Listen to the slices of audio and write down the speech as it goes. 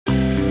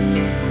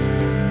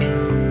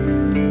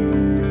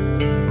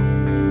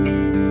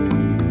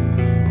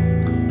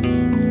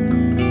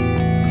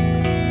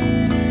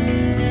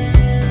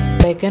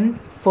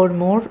for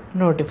more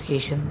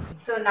notifications.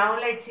 So now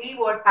let's see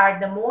what are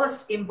the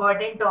most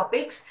important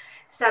topics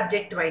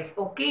subject wise.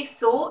 Okay,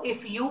 so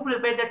if you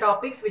prepare the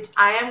topics which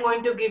I am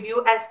going to give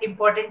you as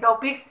important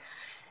topics,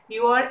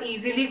 you are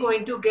easily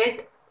going to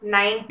get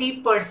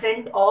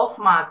 90% of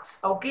marks.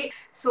 Okay,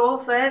 so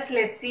first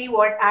let's see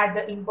what are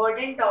the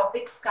important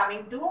topics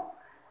coming to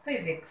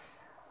physics.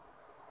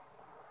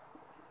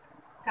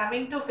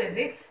 Coming to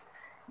physics,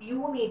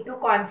 you need to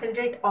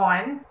concentrate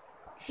on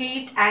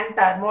heat and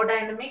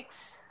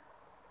thermodynamics.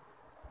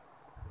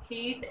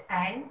 Heat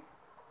and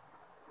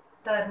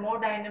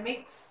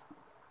thermodynamics,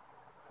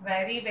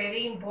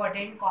 very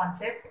important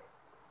concept,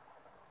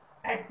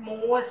 at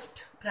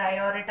most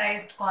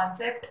prioritized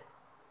concept,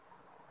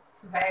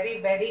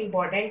 very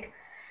important.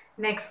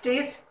 Next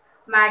is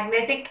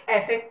magnetic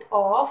effect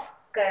of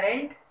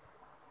current,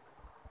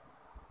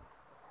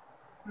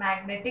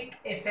 magnetic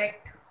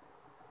effect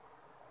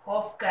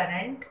of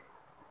current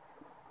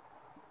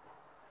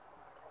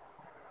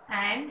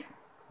and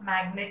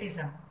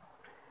magnetism,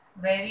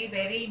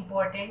 very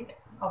important.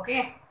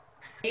 Okay,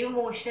 wave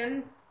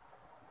motion,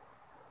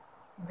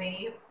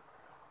 wave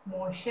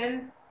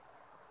motion,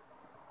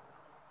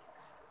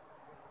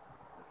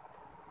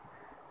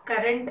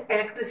 current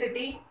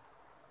electricity,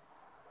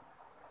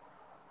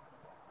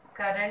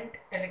 current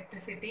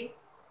electricity.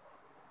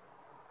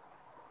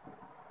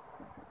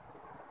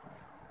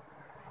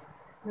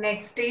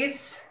 Next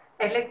is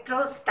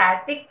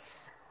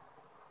electrostatics,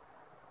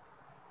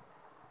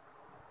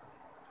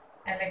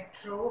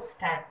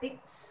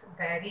 electrostatics,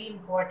 very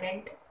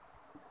important.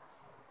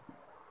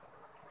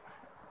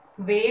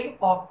 Wave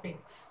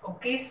optics.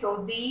 Okay,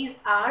 so these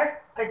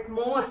are at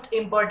most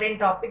important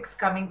topics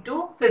coming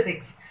to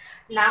physics.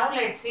 Now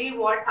let's see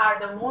what are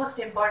the most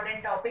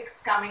important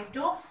topics coming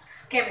to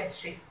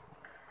chemistry.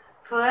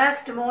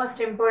 First most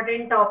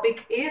important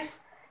topic is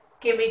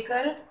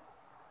chemical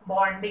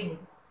bonding.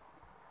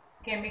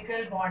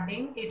 Chemical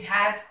bonding, it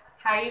has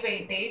high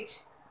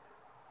weightage,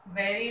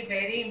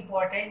 very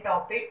important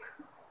topic.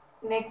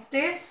 Next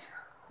is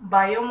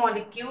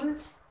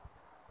biomolecules,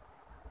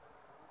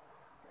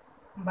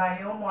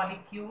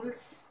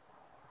 biomolecules,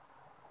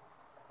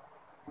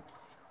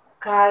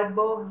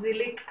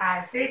 carboxylic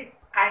acid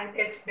and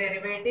its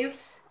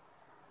derivatives,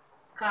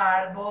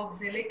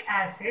 carboxylic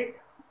acid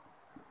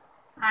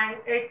and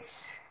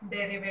its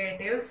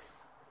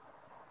derivatives.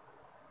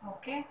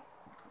 Okay,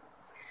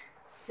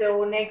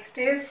 so next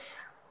is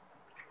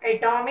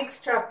atomic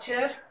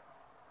structure,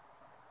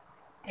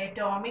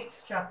 atomic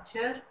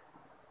structure,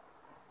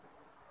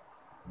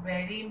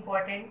 very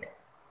important.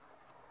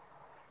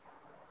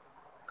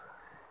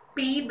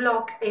 P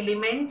block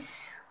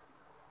elements,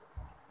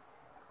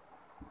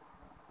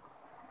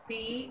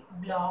 P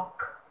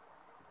block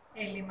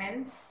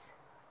elements,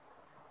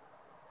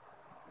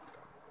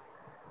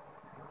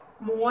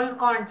 mole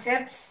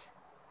concepts,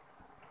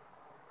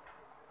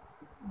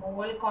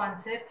 mole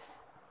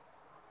concepts.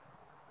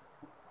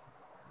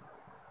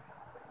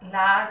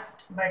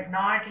 Last but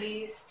not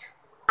least,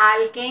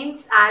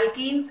 alkanes,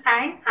 alkenes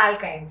and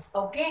alkynes.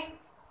 Okay,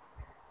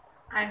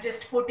 I'm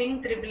just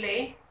putting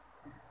AAA,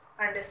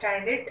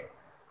 understand it.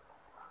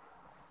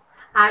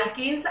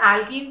 Alkenes,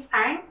 alkenes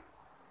and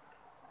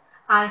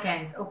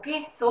alkynes.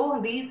 Okay, so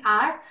these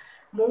are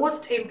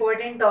most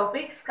important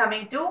topics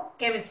coming to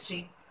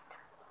chemistry.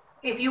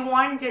 If you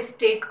want, just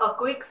take a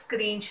quick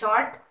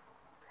screenshot.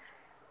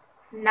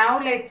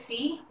 Now let's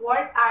see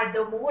what are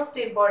the most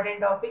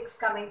important topics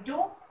coming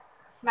to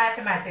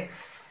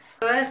mathematics.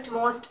 First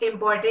most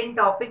important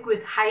topic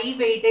with high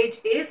weightage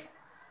is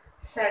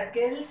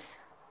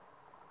circles,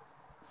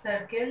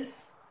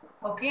 circles.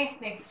 Okay,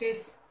 next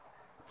is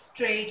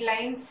straight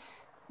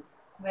lines,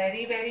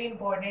 very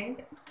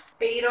important.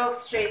 Pair of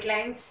straight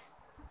lines,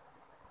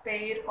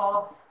 pair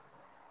of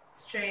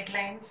straight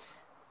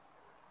lines.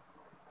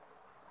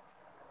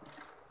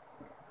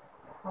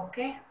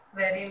 Okay,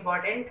 very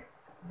important.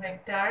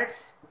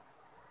 Vectors,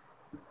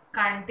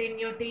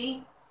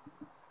 continuity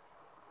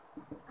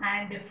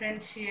and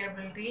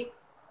differentiability,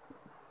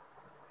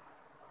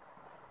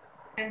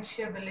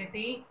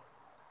 differentiability.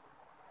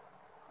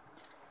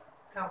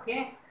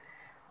 Okay,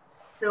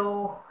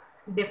 so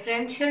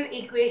differential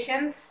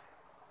equations,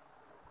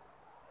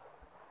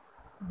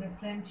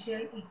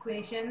 differential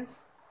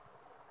equations,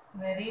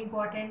 very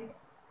important.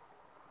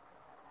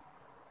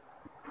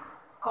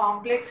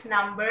 Complex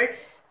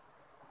numbers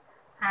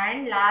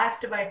and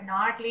last but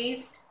not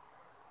least,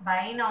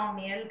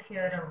 binomial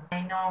theorem,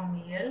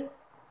 binomial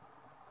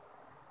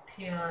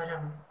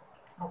theorem.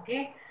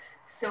 Okay,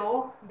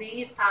 so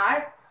these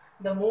are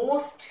the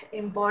most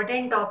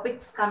important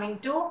topics coming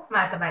to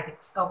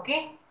mathematics.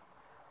 Okay,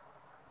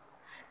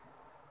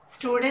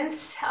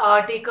 students,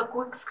 take a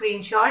quick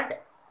screenshot.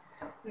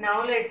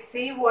 Now let's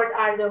see what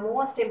are the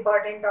most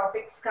important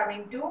topics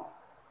coming to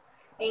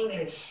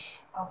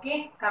English.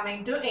 Okay,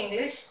 coming to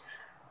English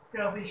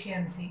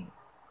proficiency.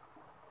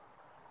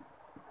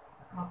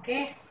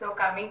 Okay, so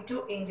coming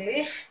to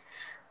English,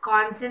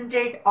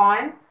 concentrate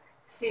on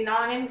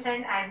synonyms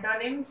and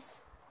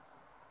antonyms.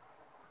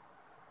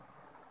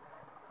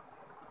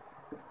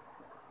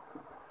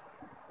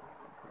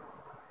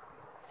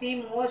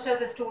 See, most of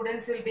the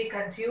students will be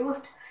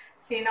confused.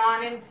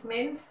 Synonyms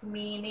means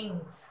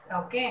meanings,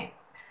 okay?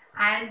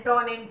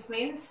 Antonyms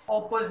means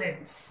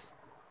opposites,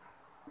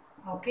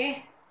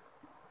 okay?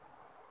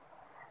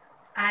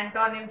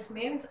 Antonyms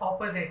means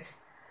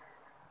opposites.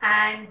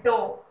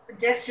 Anto,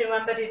 just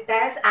remember it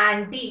as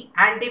anti.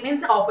 Anti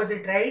means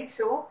opposite, right?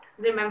 So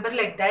remember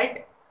like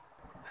that.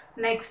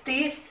 Next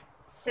is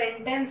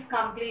sentence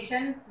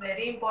completion,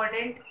 very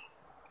important.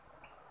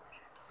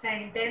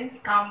 Sentence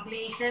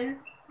completion,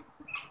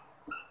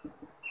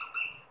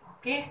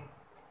 okay.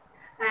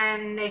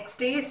 And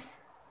next is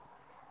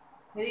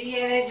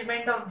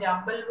rearrangement of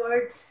jumbled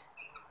words.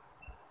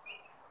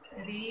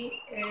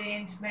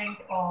 Rearrangement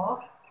of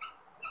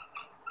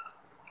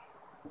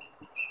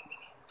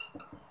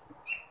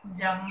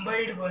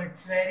jumbled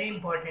words, very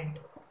important.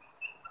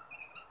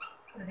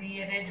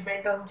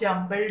 Rearrangement of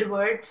jumbled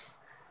words.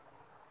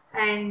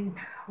 And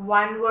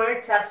one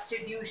word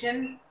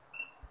substitution.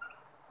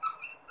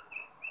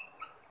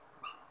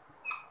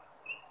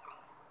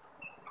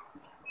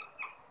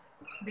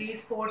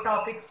 These four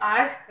topics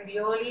are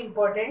really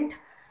important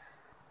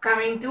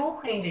coming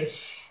to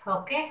English,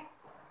 okay.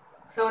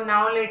 So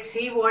now let's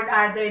see what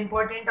are the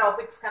important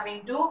topics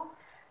coming to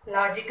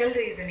logical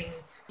reasoning.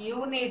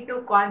 You need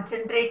to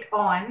concentrate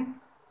on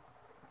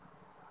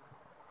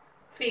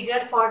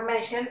figure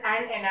formation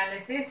and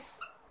analysis.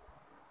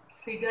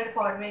 Figure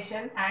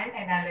formation and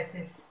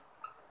analysis.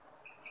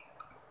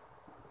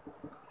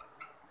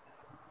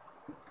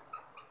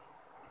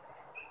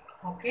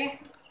 Okay.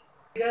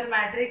 Figure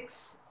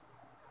matrix,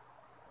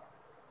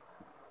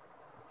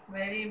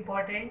 very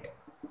important.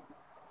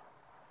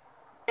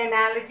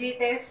 Analogy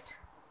test.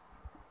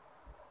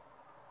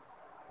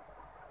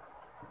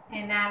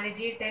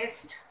 Analogy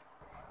test.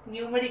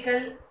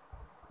 Numerical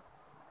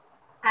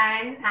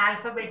and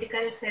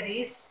alphabetical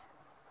series.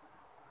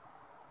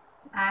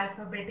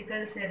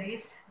 Alphabetical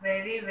series,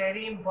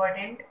 very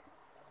important.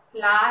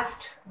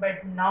 Last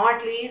but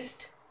not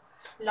least,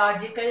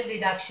 logical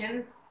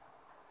deduction.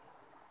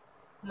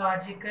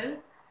 Logical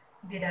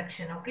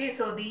deduction, okay.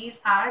 So these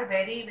are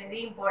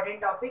very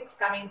important topics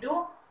coming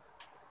to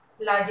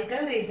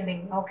logical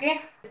reasoning,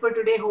 okay. For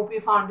today, hope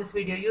you found this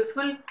video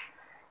useful.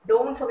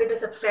 Don't forget to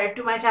subscribe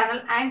to my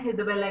channel and hit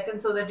the bell icon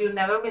so that you'll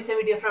never miss a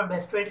video from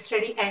Best Way to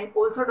Study. And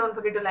also don't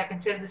forget to like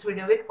and share this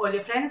video with all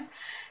your friends.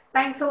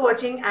 Thanks for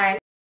watching and